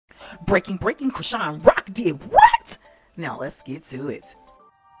Breaking, Chrisean Rock did what? Now let's get to it.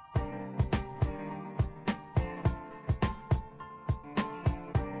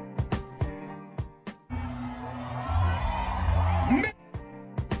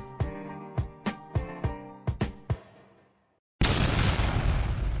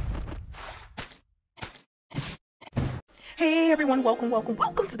 Hey everyone, welcome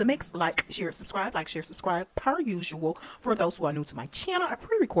to the mix. Like, share, subscribe, per usual. For those who are new to my channel, I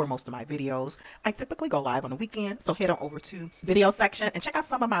pre-record most of my videos. I typically go live on the weekend, so head on over to video section and check out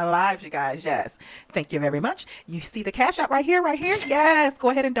some of my lives, you guys. Yes, thank you very much. You see the cash app right here. Yes, go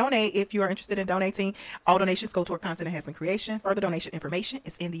ahead and donate if you are interested in donating. All donations go toward content enhancement creation. Further donation information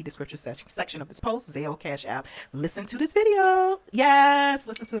is in the description section of this post. Zelle, cash app. Listen to this video. Yes,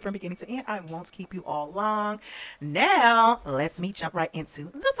 listen to it from beginning to end. I won't keep you all long. Now let's jump right into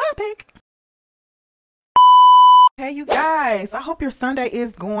the topic. Hey you guys, I hope your Sunday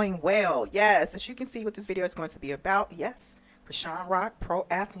is going well. Yes, as you can see what this video is going to be about. Yes, Chrisean Rock, pro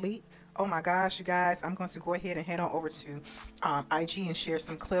athlete. Oh my gosh, you guys, I'm going to go ahead and head on over to IG and share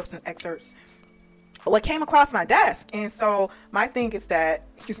some clips and excerpts what came across my desk. And so my thing is that,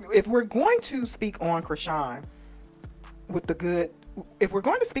 excuse me, if we're going to speak on Chrisean with the good, if we're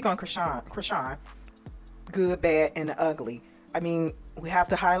going to speak on Chrisean, good, bad, and the ugly, I mean, we have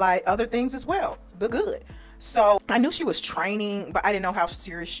to highlight other things as well, the good. So I knew she was training, but I didn't know how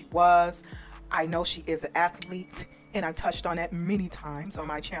serious she was. I know she is an athlete, and I touched on that many times on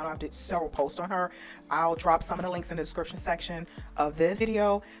my channel. I did several posts on her. I'll drop some of the links in the description section of this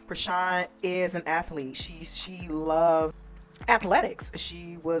video. Chrisean is an athlete. She loves athletics.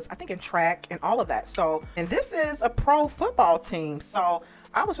 She was, I think, in track and all of that. So, and this is a pro football team. So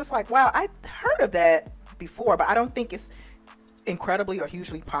I was just like, wow, I heard of that before, but I don't think it's incredibly or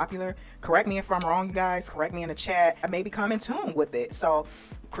hugely popular. Correct me if I'm wrong, you guys. Correct me in the chat. I may become in tune with it. So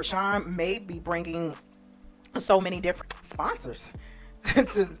Chrisean may be bringing so many different sponsors to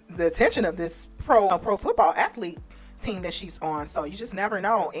the attention of this pro football athlete team that she's on. So you just never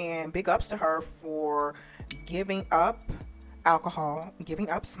know. And big ups to her for giving up alcohol,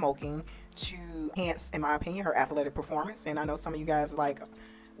 giving up smoking to enhance, in my opinion, her athletic performance. And I know some of you guys are like,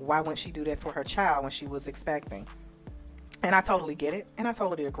 why wouldn't she do that for her child when she was expecting? And I totally get it, and I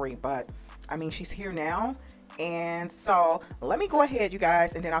totally agree. But I mean, she's here now, and so let me go ahead, you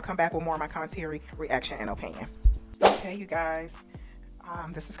guys, and then I'll come back with more of my commentary, reaction, and opinion. Okay, you guys,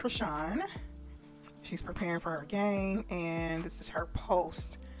 this is Chrisean. She's preparing for her game, and this is her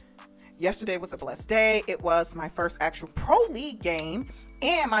post. Yesterday was a blessed day. It was my first actual pro league game,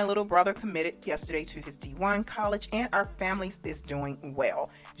 and my little brother committed yesterday to his D1 college, and our family is doing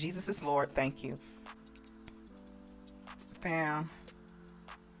well. Jesus is Lord. Thank you. It's the fam.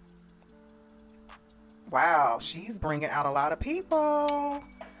 Wow, she's bringing out a lot of people.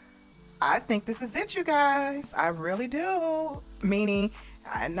 I think this is it, you guys. I really do. Meaning,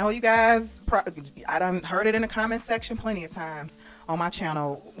 I know you guys, I done heard it in the comment section plenty of times on my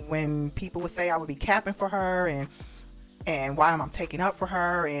channel when people would say I would be capping for her and why am I taking up for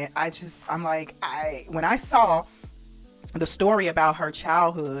her. And I'm like, when I saw the story about her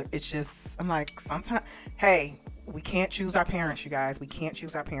childhood, it's just, I'm like, sometimes, hey, we can't choose our parents, you guys. We can't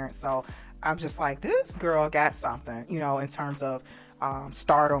choose our parents. So I'm just like, this girl got something, you know, in terms of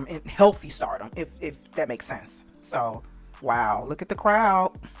stardom and healthy stardom, if that makes sense. So wow, look at the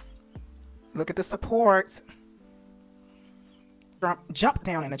crowd, look at the support. Jump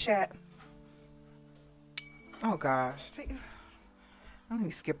down in the chat. Oh gosh, see, let me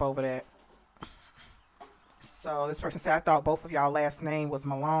skip over that. So this person said, I thought both of y'all last name was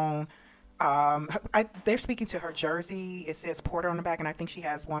Malone. They're speaking to her jersey. It says Porter on the back, and I think she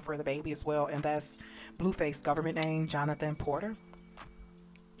has one for the baby as well, and that's Blueface government name, Jonathan Porter.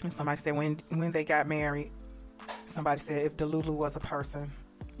 And somebody said when they got married, somebody said if Delulu was a person.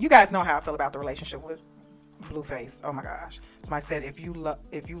 You guys know how I feel about the relationship with Blueface. Oh my gosh. Somebody said if you love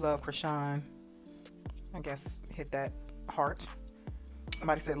Chrisean, I guess hit that heart.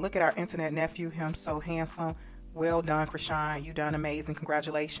 Somebody said look at our internet nephew, him so handsome. Well done, Chrisean. You done amazing.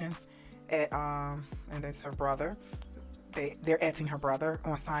 Congratulations. And there's her brother. They're etching her brother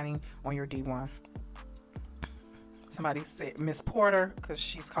on signing on your D1. Somebody said Miss Porter, because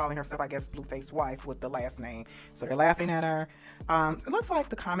she's calling herself, I guess, Blueface's wife with the last name. So they're laughing at her. It looks like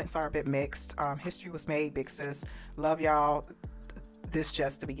the comments are a bit mixed. History was made, big sis. Love y'all. This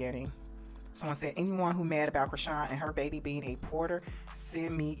just the beginning. Someone said, anyone who mad about Chrisean and her baby being a Porter,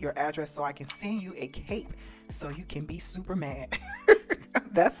 send me your address so I can send you a cape so you can be super mad.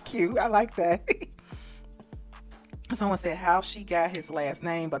 That's cute. I like that. Someone said how she got his last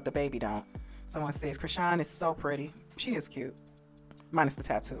name, but the baby don't. Someone says Chrisean is so pretty. She is cute. minus the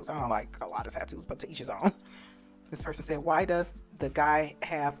tattoos. I don't like a lot of tattoos, but to each his own. This person said, why does the guy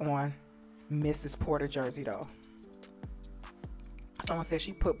have on Mrs. Porter jersey though? Someone said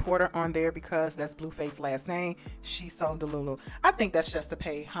she put Porter on there because that's Blueface last name. She's so Delulu. I think that's just to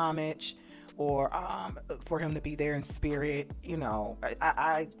pay homage, or for him to be there in spirit. You know,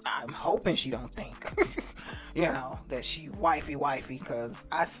 I'm hoping she don't think, you know, that she wifey, because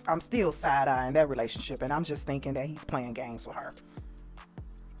I'm still side-eyeing that relationship, and I'm just thinking that he's playing games with her.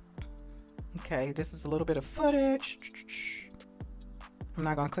 Okay, this is a little bit of footage. I'm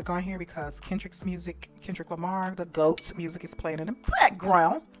not going to click on here because Kendrick Lamar, the GOAT music is playing in the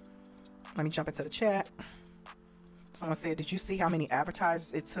background. Let me jump into the chat. Someone said, did you see how many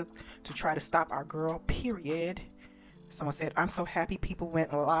advertisers it took to try to stop our girl? Period. Someone said, I'm so happy people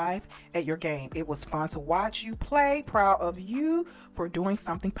went live at your game. It was fun to watch you play. Proud of you for doing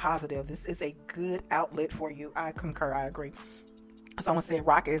something positive. This is a good outlet for you. I concur. I agree. Someone said,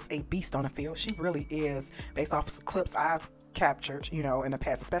 Rock is a beast on the field. She really is, based off of clips I've captured, you know, in the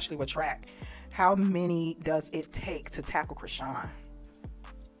past, especially with track. How many does it take to tackle Chrisean?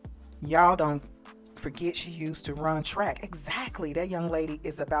 Y'all don't forget she used to run track. Exactly. That young lady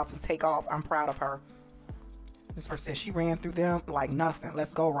is about to take off. I'm proud of her. This person said she ran through them like nothing.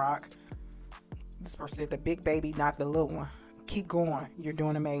 Let's go, Rock. This person said the big baby, not the little one. Keep going. You're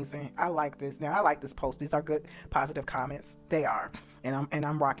doing amazing. I like this. Now, I like this post. These are good, positive comments. They are. And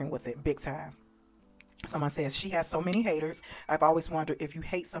I'm rocking with it big time. Someone says, she has so many haters. I've always wondered, if you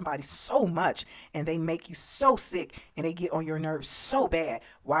hate somebody so much and they make you so sick and they get on your nerves so bad,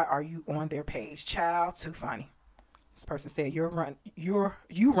 why are you on their page? Child, too funny. This person said,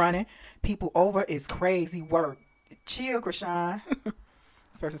 you running people over is crazy work. Chill, Chrisean.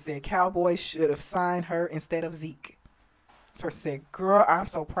 This person said, Cowboys should have signed her instead of Zeke. This person said, girl, I'm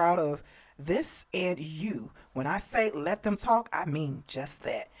so proud of this and you. When I say let them talk, I mean just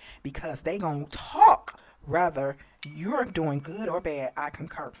that, because they gonna talk whether you're doing good or bad. I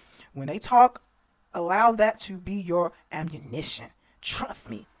concur. When they talk, allow that to be your ammunition. Trust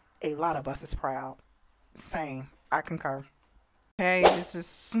me, a lot of us is proud. Same. I concur. Hey, this is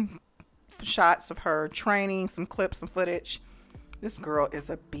some shots of her training, some clips, some footage. This girl is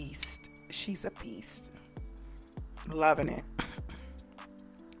a beast. She's a beast. Loving it.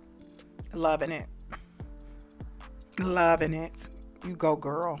 Loving it. Loving it. You go,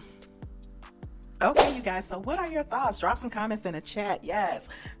 girl. Okay, you guys, so what are your thoughts? Drop some comments in the chat. Yes,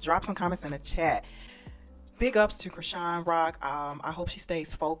 drop some comments in the chat. Big ups to Chrisean Rock. I hope she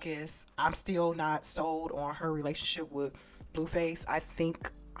stays focused. I'm still not sold on her relationship with Blueface. I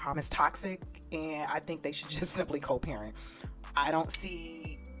think it's toxic, and I think they should just simply co-parent. I don't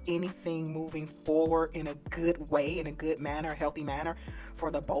see anything moving forward in a good way, in a good manner, healthy manner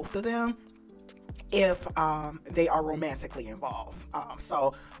for the both of them if they are romantically involved.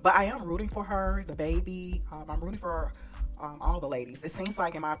 But I am rooting for her, the baby. I'm rooting for all the ladies. It seems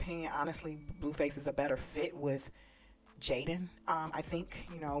like, in my opinion, honestly, Blueface is a better fit with Jaden. I think,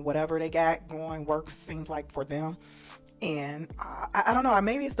 you know, whatever they got going works, seems like, for them. And I don't know,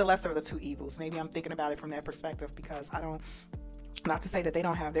 maybe it's the lesser of the two evils. Maybe I'm thinking about it from that perspective, because not to say that they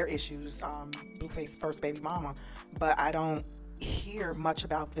don't have their issues, Blueface's first baby mama, but I don't hear much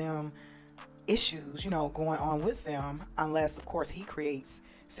about them issues, you know, going on with them, unless, of course, he creates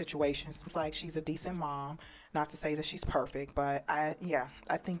situations. It's like she's a decent mom. Not to say that she's perfect, but I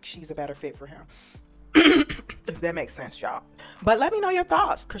think she's a better fit for him. If that makes sense, y'all. But let me know your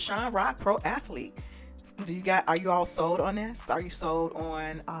thoughts. Chrisean Rock, pro athlete. Are you all sold on this? Are you sold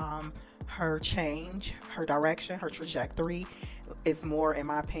on her change, her direction, her trajectory? It's more, in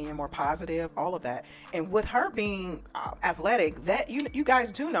my opinion, more positive, all of that. And with her being athletic, that you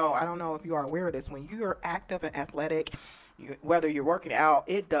guys do know, I don't know if you are aware of this, when you're active and athletic, whether you're working out,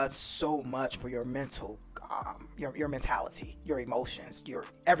 it does so much for your mental, your mentality, your emotions, your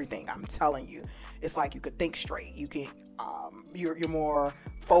everything. I'm telling you, it's like you could think straight. You can, you're more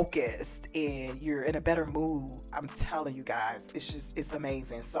focused and you're in a better mood. I'm telling you guys, it's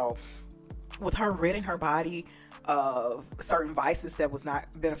amazing. So with her ridding her body of certain vices that was not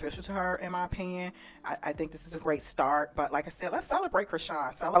beneficial to her, in my opinion, I think this is a great start. But like I said, let's celebrate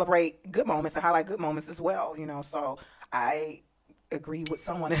Chrisean, celebrate good moments and highlight good moments as well, you know. So I agree with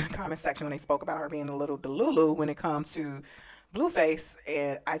someone in the comment section when they spoke about her being a little delulu when it comes to Blueface,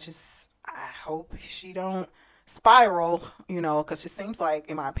 and I hope she don't spiral, you know, because it seems like,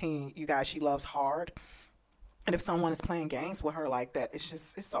 in my opinion, you guys, she loves hard, and if someone is playing games with her like that,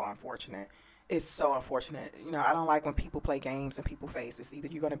 it's so unfortunate. It's so unfortunate. You know, I don't like when people play games in people's face. It's either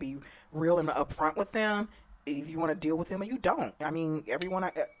you're going to be real and upfront with them, either you want to deal with him or you don't. I mean, everyone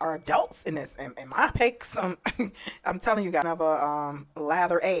are adults in this. And my picks, I'm telling you, got another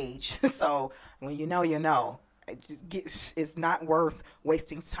lather age. So when you know, you know. It's not worth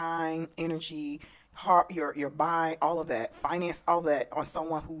wasting time, energy, heart, your mind, all of that, finance, all that on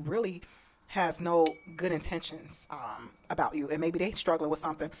someone who really has no good intentions about you, and maybe they struggling with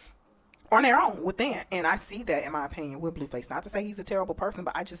something on their own within. And I see that, in my opinion, with Blueface. Not to say he's a terrible person,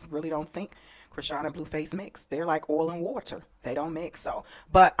 but I just really don't think Chrisean and Blueface mix. They're like oil and water. They don't mix. So,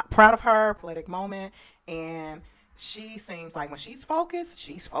 but I'm proud of her, poetic moment, and she seems like when she's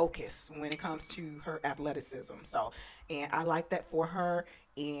focused when it comes to her athleticism. So, and I like that for her.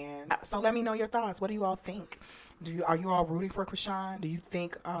 And so let me know your thoughts. What do you all think? Are you all rooting for Chrisean? Do you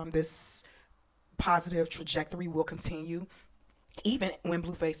think this positive trajectory will continue even when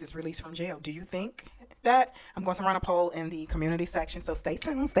Blueface is released from jail? Do you think that? I'm going to run a poll in the community section, so stay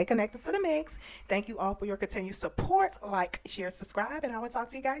tuned, stay connected to the mix. Thank you all for your continued support. Like, share, subscribe, and I will talk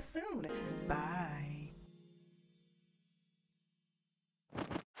to you guys soon. Bye.